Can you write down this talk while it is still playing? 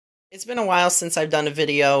It's been a while since I've done a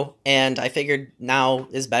video, and I figured now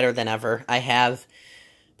is better than ever. I have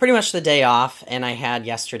pretty much the day off, and I had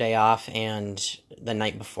yesterday off and the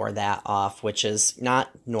night before that off, which is not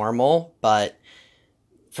normal, but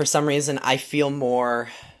for some reason I feel more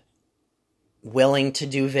willing to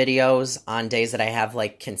do videos on days that I have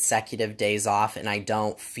like consecutive days off and I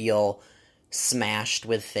don't feel smashed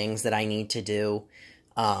with things that I need to do.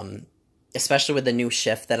 Um, Especially with the new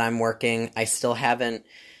shift that I'm working, I still haven't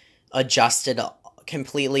adjusted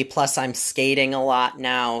completely. Plus, I'm skating a lot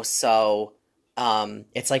now, so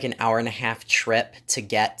it's like an hour and a half trip to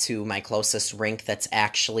get to my closest rink that's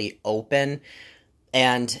actually open.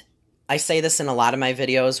 And I say this in a lot of my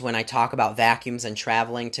videos when I talk about vacuums and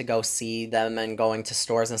traveling to go see them and going to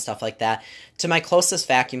stores and stuff like that. To my closest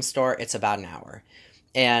vacuum store, it's about an hour.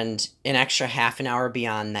 And an extra half an hour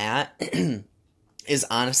beyond that is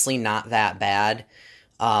honestly not that bad,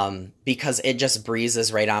 because it just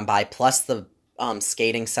breezes right on by. Plus, the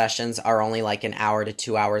skating sessions are only like an hour to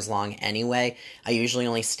 2 hours long anyway. I usually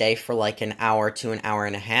only stay for like an hour to an hour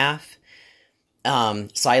and a half.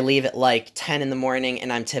 So I leave at like 10 in the morning,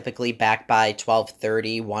 and I'm typically back by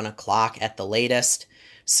 12:30, 1 o'clock at the latest.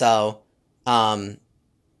 So,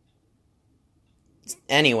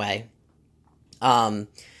 anyway,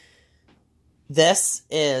 this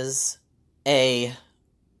is a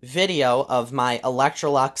video of my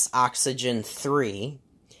Electrolux Oxygen 3,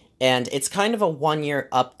 and it's kind of a 1-year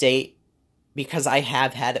update because I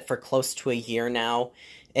have had it for close to a year now,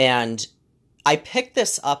 and I picked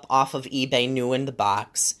this up off of eBay new in the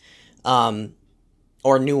box,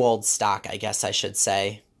 or new old stock, I guess I should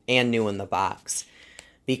say, and new in the box,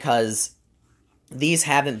 because these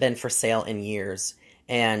haven't been for sale in years,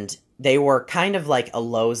 and they were kind of like a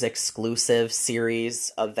Lowe's exclusive series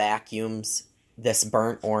of vacuums, this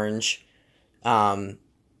burnt orange, and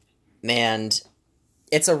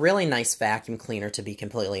it's a really nice vacuum cleaner, to be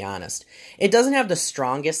completely honest. It doesn't have the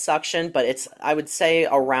strongest suction, but it's, I would say,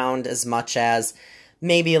 around as much as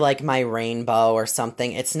maybe like my Rainbow or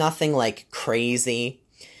something. It's nothing like crazy,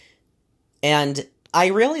 and I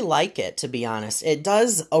really like it, to be honest. It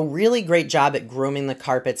does a really great job at grooming the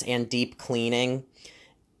carpets and deep cleaning,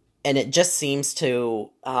 and it just seems to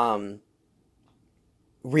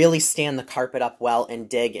really stand the carpet up well and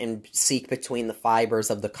dig and seek between the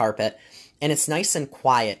fibers of the carpet. And it's nice and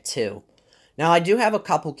quiet, too. Now, I do have a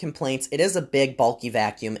couple complaints. It is a big, bulky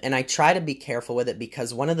vacuum, and I try to be careful with it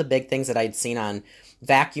because one of the big things that I'd seen on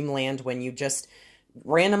Vacuum Land, when you just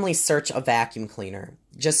randomly search a vacuum cleaner,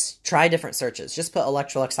 just try different searches. Just put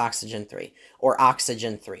Electrolux Oxygen 3, or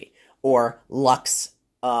Oxygen 3, or Lux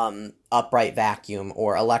upright vacuum,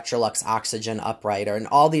 or Electrolux Oxygen upright, and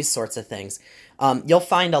all these sorts of things. You'll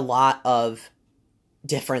find a lot of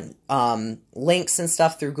different links and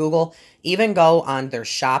stuff through Google. Even go on their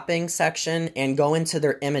shopping section and go into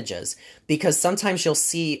their images, because sometimes you'll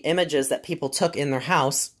see images that people took in their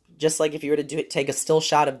house, just like if you were to take a still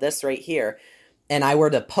shot of this right here, and I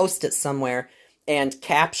were to post it somewhere and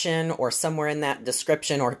caption or somewhere in that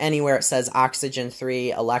description or anywhere it says Oxygen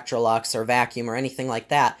 3, Electrolux, or vacuum or anything like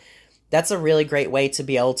that. That's a really great way to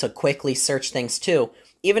be able to quickly search things too.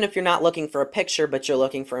 Even if you're not looking for a picture, but you're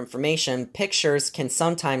looking for information, pictures can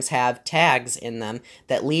sometimes have tags in them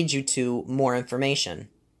that lead you to more information,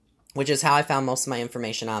 which is how I found most of my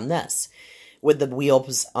information on this, with the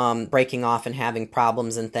wheels breaking off and having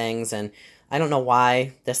problems and things. And I don't know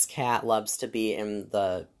why this cat loves to be in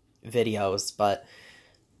the videos, but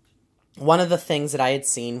one of the things that I had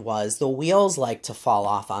seen was the wheels like to fall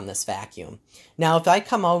off on this vacuum. Now, if I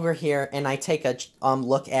come over here and I take a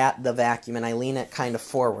look at the vacuum and I lean it kind of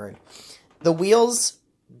forward, the wheels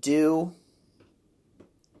do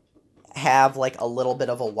have like a little bit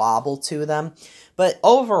of a wobble to them, but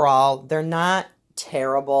overall, they're not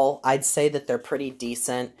terrible. I'd say that they're pretty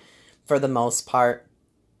decent for the most part,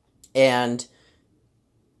 and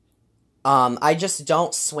I just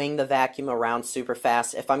don't swing the vacuum around super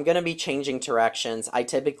fast. If I'm going to be changing directions, I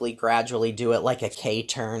typically gradually do it like a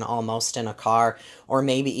K-turn almost in a car, or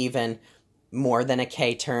maybe even more than a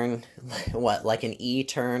K-turn, what, like an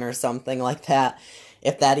E-turn or something like that,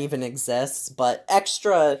 if that even exists. But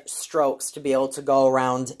extra strokes to be able to go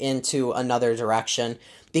around into another direction,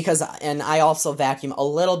 because, and I also vacuum a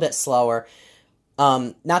little bit slower.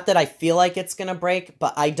 Not that I feel like it's going to break,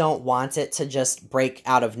 but I don't want it to just break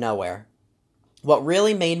out of nowhere. What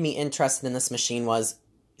really made me interested in this machine was,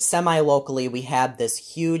 semi-locally, we had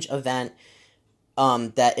this huge event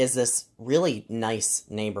that is this really nice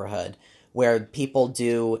neighborhood where people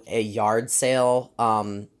do a yard sale,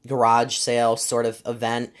 garage sale sort of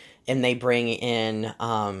event, and they bring in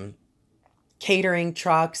catering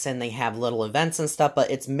trucks and they have little events and stuff,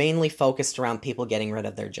 but it's mainly focused around people getting rid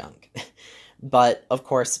of their junk. But, of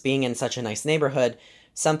course, being in such a nice neighborhood,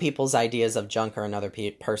 some people's ideas of junk are another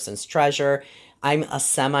person's treasure. I'm a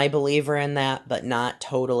semi-believer in that, but not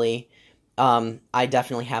totally. I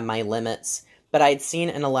definitely have my limits. But I'd seen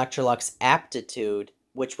an Electrolux Aptitude,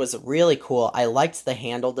 which was really cool. I liked the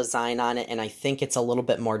handle design on it, and I think it's a little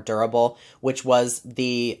bit more durable, which was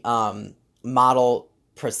the model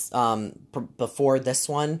before this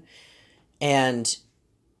one. And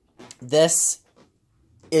this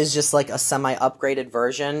is just like a semi-upgraded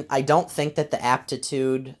version. I don't think that the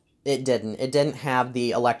Aptitude, it didn't have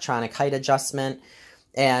the electronic height adjustment,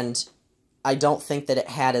 and I don't think that it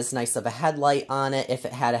had as nice of a headlight on it, if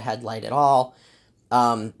it had a headlight at all.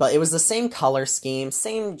 But it was the same color scheme,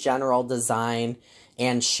 same general design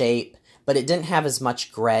and shape, but it didn't have as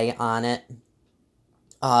much gray on it.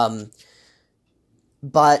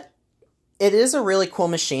 But it is a really cool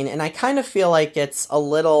machine, and I kind of feel like it's a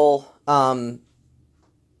little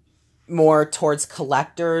more towards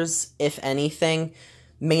collectors, if anything,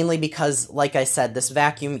 mainly because, like I said, this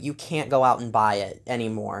vacuum, you can't go out and buy it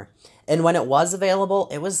anymore. And when it was available,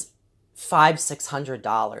 it was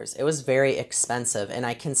 $500-$600. It was very expensive, and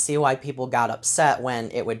I can see why people got upset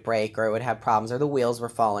when it would break or it would have problems or the wheels were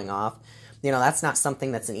falling off. You know, that's not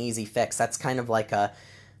something that's an easy fix. That's kind of like a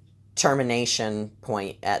termination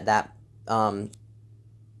point at that,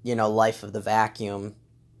 you know, life of the vacuum.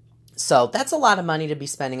 So that's a lot of money to be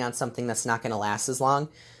spending on something that's not going to last as long.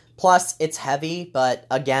 Plus, it's heavy, but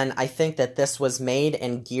again, I think that this was made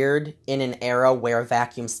and geared in an era where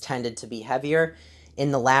vacuums tended to be heavier.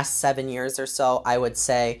 In the last 7 years or so, I would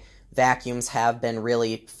say vacuums have been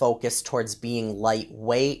really focused towards being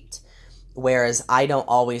lightweight, whereas I don't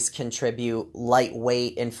always contribute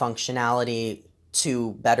lightweight and functionality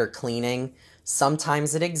to better cleaning.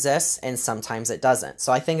 Sometimes it exists and sometimes it doesn't.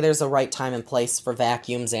 So I think there's a right time and place for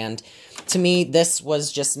vacuums, and to me, this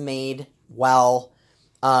was just made well.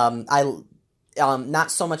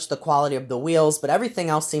 Not so much the quality of the wheels, but everything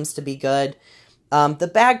else seems to be good.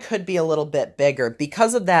 The bag could be a little bit bigger.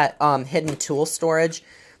 Because of that hidden tool storage,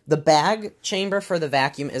 the bag chamber for the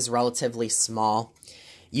vacuum is relatively small.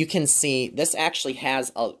 You can see this actually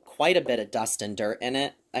has quite a bit of dust and dirt in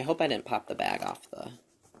it. I hope I didn't pop the bag off the...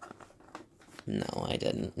 No, I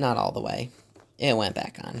didn't. Not all the way. It went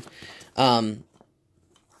back on.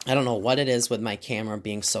 I don't know what it is with my camera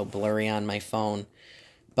being so blurry on my phone,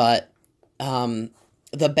 but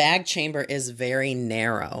the bag chamber is very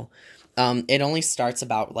narrow. It only starts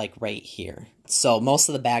about, like, right here. So most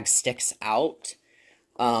of the bag sticks out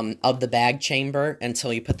of the bag chamber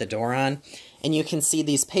until you put the door on. And you can see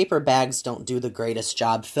these paper bags don't do the greatest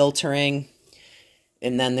job filtering.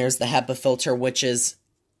 And then there's the HEPA filter, which is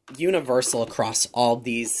universal across all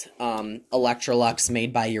these Electrolux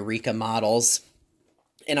made by Eureka models.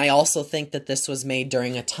 And I also think that this was made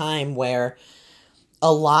during a time where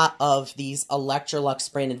a lot of these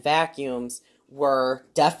Electrolux branded vacuums were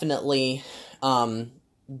definitely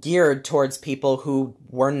geared towards people who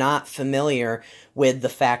were not familiar with the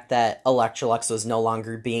fact that Electrolux was no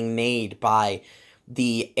longer being made by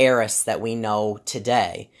the Eris that we know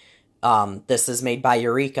today. This is made by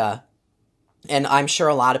Eureka, and I'm sure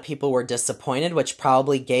a lot of people were disappointed, which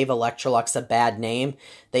probably gave Electrolux a bad name.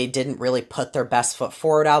 They didn't really put their best foot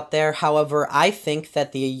forward out there. However, I think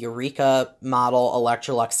that the Eureka model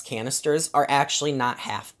Electrolux canisters are actually not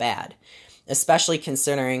half bad, especially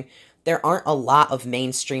considering there aren't a lot of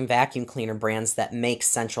mainstream vacuum cleaner brands that make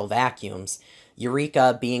central vacuums.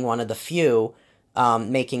 Eureka being one of the few,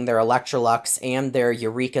 making their Electrolux and their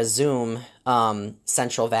Eureka Zoom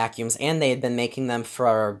central vacuums, and they had been making them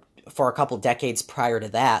for a couple decades prior to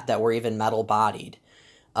that were even metal-bodied.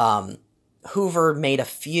 Hoover made a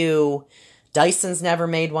few. Dyson's never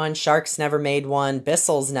made one. Shark's never made one.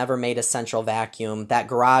 Bissell's never made a central vacuum. That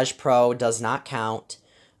Garage Pro does not count.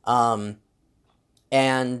 And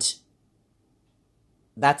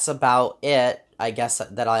that's about it, I guess,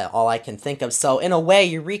 all I can think of. So in a way,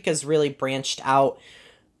 Eureka's really branched out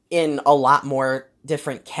in a lot more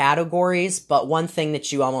different categories, but one thing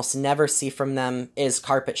that you almost never see from them is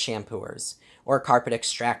carpet shampooers or carpet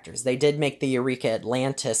extractors. They did make the Eureka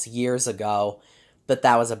Atlantis years ago, but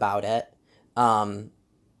that was about it.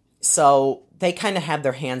 So they kind of have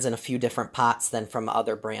their hands in a few different pots than from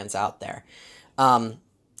other brands out there.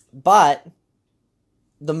 But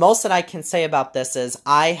the most that I can say about this is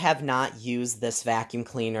I have not used this vacuum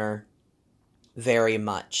cleaner very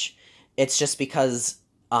much. It's just because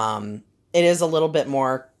it is a little bit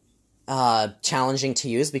more challenging to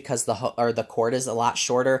use because the cord is a lot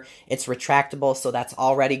shorter. It's retractable, so that's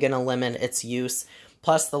already going to limit its use.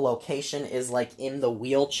 Plus, the location is, like, in the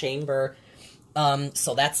wheel chamber.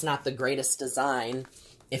 So that's not the greatest design,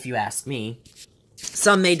 if you ask me.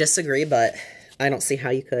 Some may disagree, but I don't see how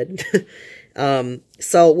you could.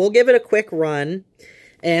 So we'll give it a quick run.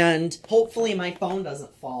 And hopefully my phone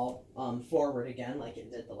doesn't fall forward again like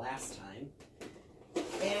it did the last time.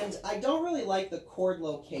 And I don't really like the cord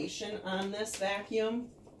location on this vacuum.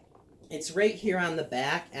 It's right here on the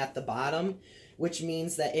back at the bottom, which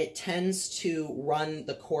means that it tends to run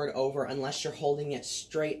the cord over unless you're holding it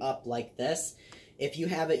straight up like this. If you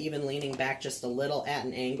have it even leaning back just a little at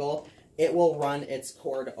an angle, it will run its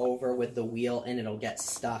cord over with the wheel and it'll get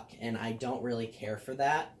stuck, and I don't really care for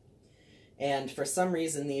that. And for some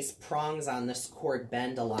reason, these prongs on this cord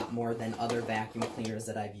bend a lot more than other vacuum cleaners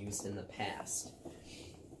that I've used in the past.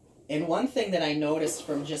 And one thing that I noticed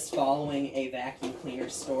from just following a vacuum cleaner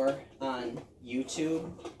store on YouTube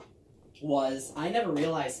was I never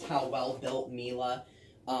realized how well built Miele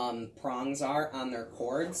prongs are on their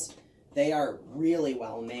cords. They are really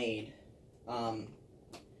well made.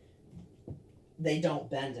 They don't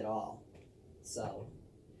bend at all. So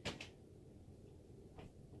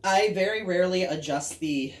I very rarely adjust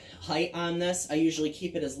the height on this. I usually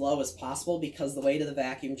keep it as low as possible because the weight of the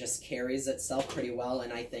vacuum just carries itself pretty well,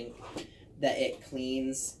 and I think that it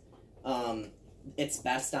cleans it's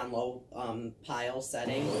best on low pile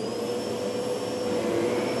setting.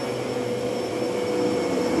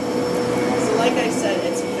 So like I said,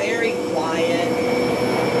 it's very quiet,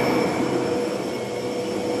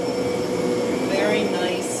 very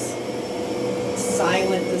nice,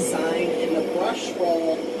 silent design, and the brush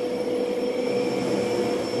roll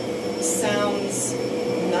sounds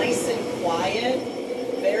nice and quiet,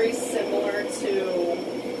 very similar to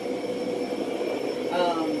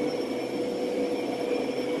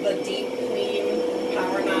the deep clean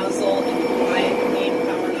power nozzle and the quiet clean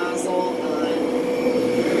power nozzle on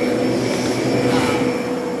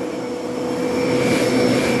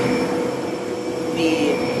the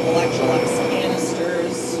Electrolux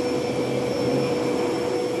canisters.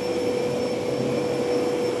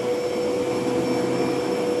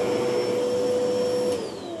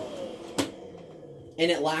 And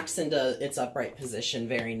it locks into its upright position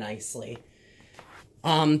very nicely.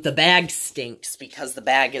 The bag stinks because the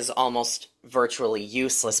bag is almost virtually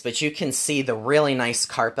useless, but you can see the really nice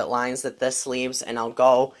carpet lines that this leaves, and I'll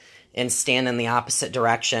go and stand in the opposite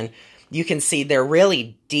direction. You can see they're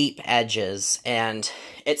really deep edges, and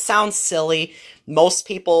it sounds silly. Most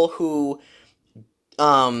people who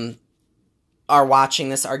are watching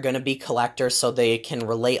this are going to be collectors, so they can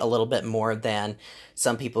relate a little bit more than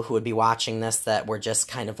some people who would be watching this that were just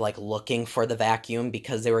kind of like looking for the vacuum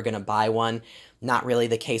because they were going to buy one. Not really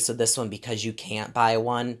the case with this one because you can't buy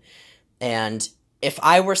one. And if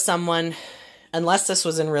I were someone, unless this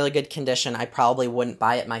was in really good condition, I probably wouldn't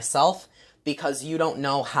buy it myself because you don't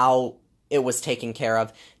know how it was taken care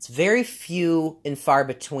of. It's very few and far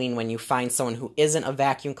between when you find someone who isn't a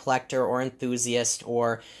vacuum collector or enthusiast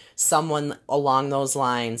or someone along those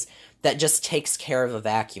lines that just takes care of a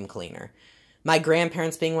vacuum cleaner. My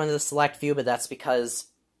grandparents being one of the select few, but that's because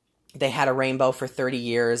they had a Rainbow for 30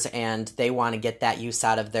 years and they want to get that use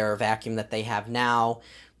out of their vacuum that they have now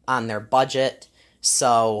on their budget.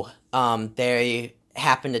 So they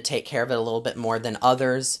happen to take care of it a little bit more than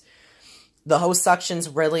others. The hose suction's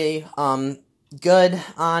really good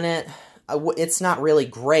on it. It's not really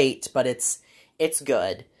great, but it's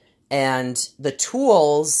good. And the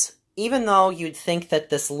tools, even though you'd think that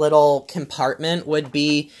this little compartment would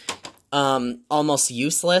be almost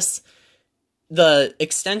useless, the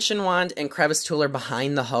extension wand and crevice tool are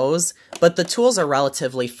behind the hose, but the tools are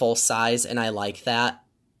relatively full size, and I like that.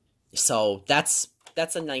 So that's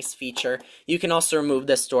a nice feature. You can also remove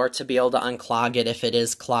this door to be able to unclog it if it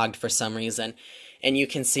is clogged for some reason. And you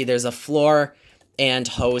can see there's a floor and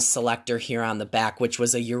hose selector here on the back, which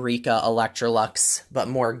was a Eureka Electrolux, but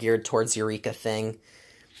more geared towards Eureka thing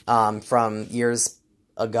from years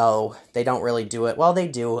ago. They don't really do it. Well, they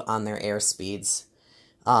do on their air speeds.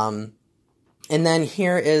 And then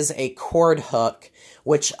here is a cord hook,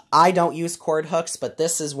 which I don't use cord hooks, but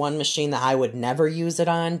this is one machine that I would never use it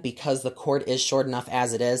on because the cord is short enough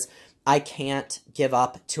as it is. I can't give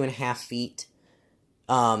up 2.5 feet.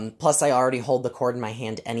 Plus, I already hold the cord in my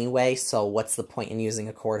hand anyway, so what's the point in using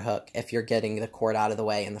a cord hook if you're getting the cord out of the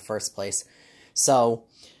way in the first place? So,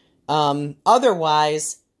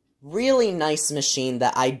 otherwise, really nice machine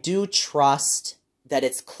that I do trust that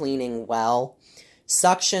it's cleaning well.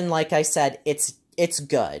 Suction, like I said, it's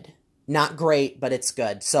good. Not great, but it's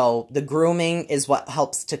good. So the grooming is what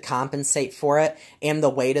helps to compensate for it, and the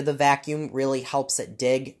weight of the vacuum really helps it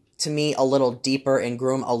dig, to me, a little deeper and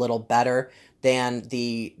groom a little better than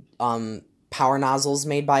the power nozzles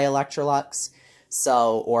made by Electrolux,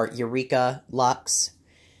 or Eureka Lux.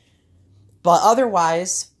 But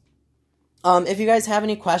otherwise, if you guys have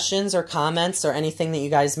any questions or comments or anything that you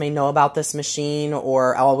guys may know about this machine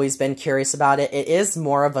or always been curious about it, it is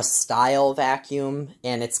more of a style vacuum,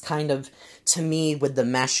 and it's kind of, to me, with the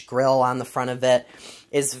mesh grill on the front of it,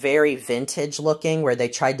 is very vintage looking, where they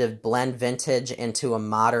tried to blend vintage into a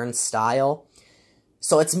modern style.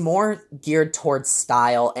 So it's more geared towards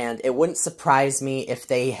style, and it wouldn't surprise me if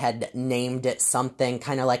they had named it something,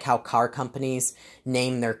 kind of like how car companies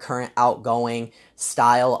name their current outgoing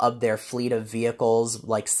style of their fleet of vehicles,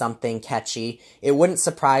 like something catchy. It wouldn't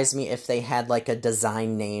surprise me if they had like a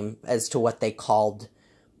design name as to what they called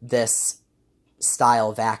this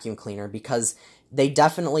style vacuum cleaner, because they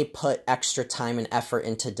definitely put extra time and effort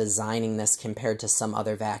into designing this compared to some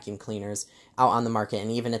other vacuum cleaners out on the market, and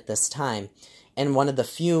even at this time. And one of the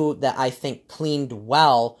few that I think cleaned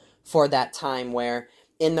well for that time, where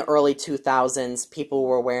in the early 2000s, people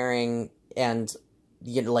were wearing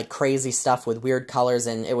like crazy stuff with weird colors,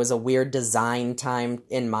 and it was a weird design time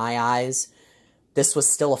in my eyes. This was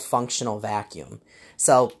still a functional vacuum.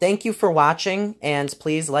 So thank you for watching, and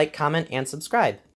please like, comment, and subscribe.